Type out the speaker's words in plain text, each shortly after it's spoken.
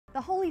The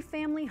Holy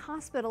Family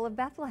Hospital of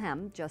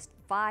Bethlehem, just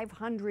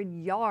 500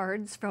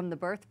 yards from the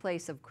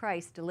birthplace of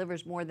Christ,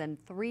 delivers more than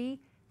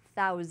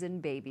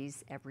 3,000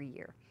 babies every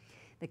year.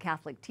 The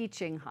Catholic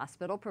Teaching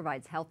Hospital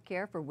provides health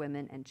care for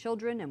women and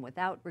children and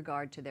without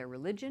regard to their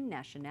religion,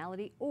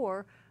 nationality,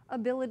 or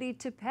ability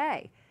to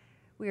pay.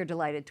 We are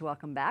delighted to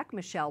welcome back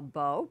Michele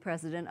Bowe,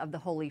 president of the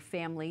Holy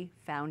Family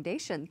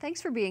Foundation.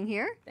 Thanks for being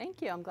here. Thank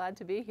you. I'm glad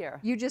to be here.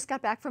 You just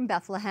got back from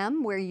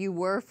Bethlehem, where you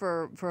were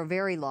for a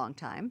very long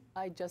time.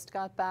 I just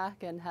got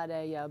back and had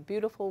a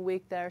beautiful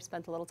week there,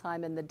 spent a little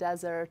time in the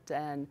desert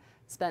and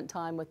spent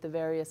time with the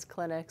various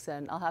clinics,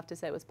 and I'll have to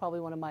say it was probably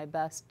one of my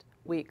best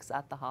weeks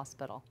at the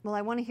hospital. Well,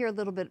 I want to hear a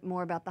little bit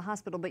more about the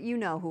hospital, but you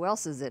know who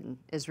else is in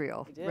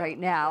Israel right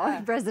now.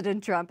 Yeah.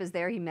 President Trump is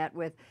there. He met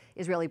with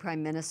Israeli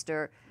Prime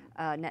Minister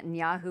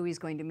Netanyahu. He's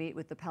going to meet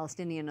with the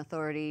Palestinian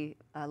Authority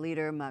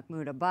leader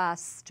Mahmoud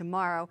Abbas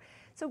tomorrow.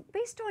 So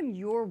based on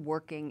your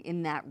working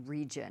in that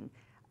region,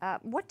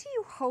 what do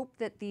you hope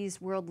that these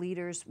world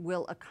leaders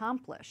will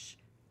accomplish?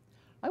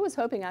 I was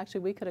hoping actually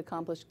we could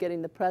accomplish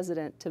getting the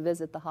president to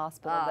visit the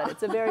hospital, but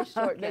it's a very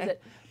short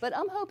visit. But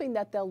I'm hoping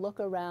that they'll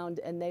look around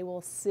and they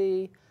will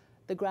see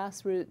the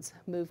grassroots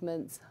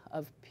movements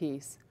of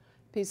peace.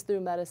 Peace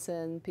through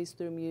medicine, peace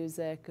through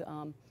music,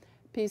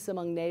 peace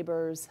among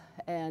neighbors,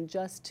 and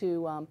just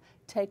to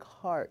take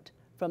heart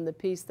from the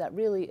peace that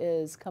really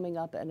is coming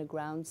up in a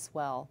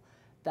groundswell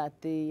that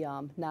the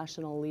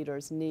national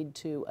leaders need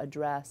to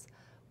address,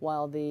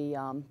 while the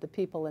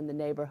people in the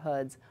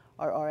neighborhoods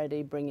are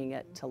already bringing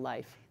it to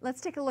life.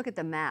 Let's take a look at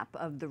the map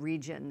of the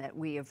region that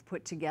we have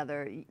put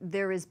together.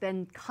 There has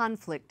been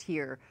conflict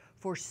here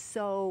for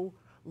so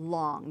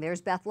long.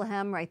 There's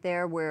Bethlehem right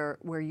there where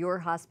your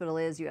hospital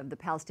is. You have the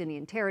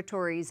Palestinian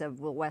territories of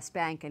the West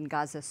Bank and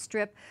Gaza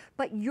Strip.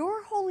 But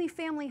your Holy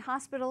Family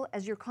Hospital,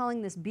 as you're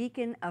calling this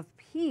beacon of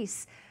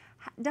peace,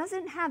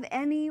 doesn't have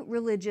any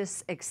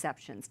religious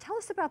exceptions. Tell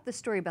us about the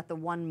story about the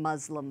one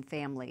Muslim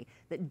family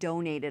that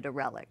donated a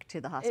relic to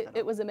the hospital.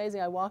 It was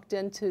amazing. I walked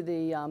into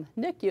the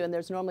NICU, and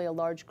there's normally a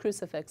large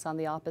crucifix on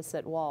the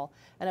opposite wall,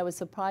 and I was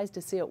surprised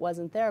to see it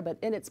wasn't there, but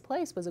in its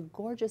place was a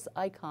gorgeous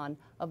icon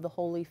of the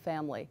Holy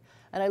Family.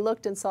 And I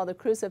looked and saw the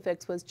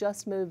crucifix was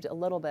just moved a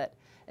little bit,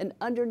 and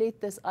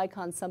underneath this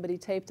icon somebody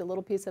taped a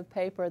little piece of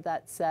paper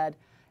that said,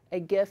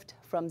 "A gift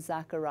from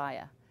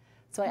Zachariah."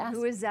 So I asked,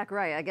 who is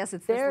Zachariah? I guess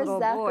it's this little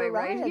boy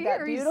right here.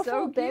 That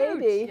beautiful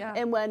baby. Yeah.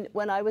 And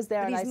when I was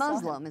there, but and he's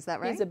Muslim, is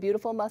that right? He's a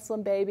beautiful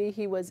Muslim baby.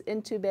 He was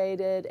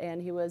intubated, and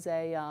he was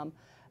a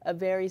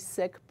very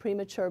sick,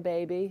 premature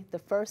baby, the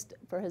first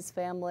for his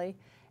family.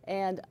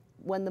 And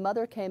when the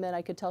mother came in,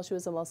 I could tell she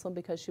was a Muslim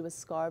because she was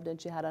scarved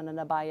and she had on an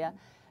abaya.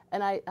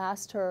 And I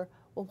asked her,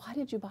 well, why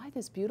did you buy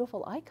this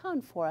beautiful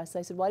icon for us?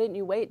 I said, why didn't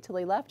you wait till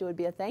he left? It would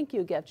be a thank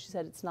you gift. She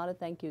said, it's not a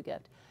thank you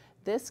gift.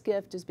 This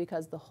gift is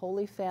because the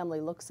Holy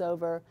Family looks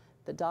over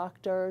the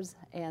doctors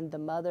and the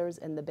mothers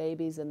and the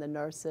babies and the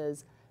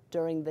nurses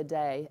during the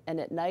day. And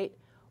at night,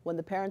 when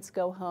the parents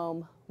go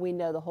home, we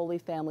know the Holy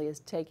Family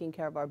is taking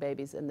care of our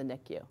babies in the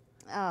NICU.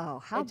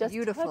 Oh, how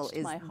beautiful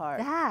is my heart.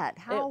 that?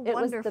 How wonderful.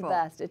 It was the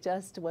best. It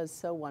just was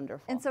so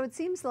wonderful. And so it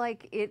seems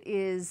like it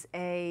is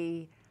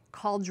a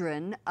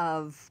cauldron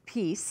of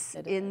peace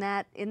in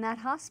that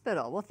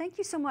hospital. Well, thank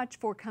you so much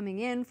for coming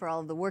in, for all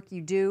of the work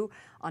you do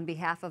on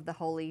behalf of the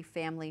Holy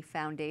Family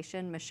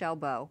Foundation. Michele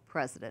Bowe,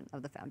 president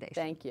of the foundation.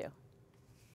 Thank you.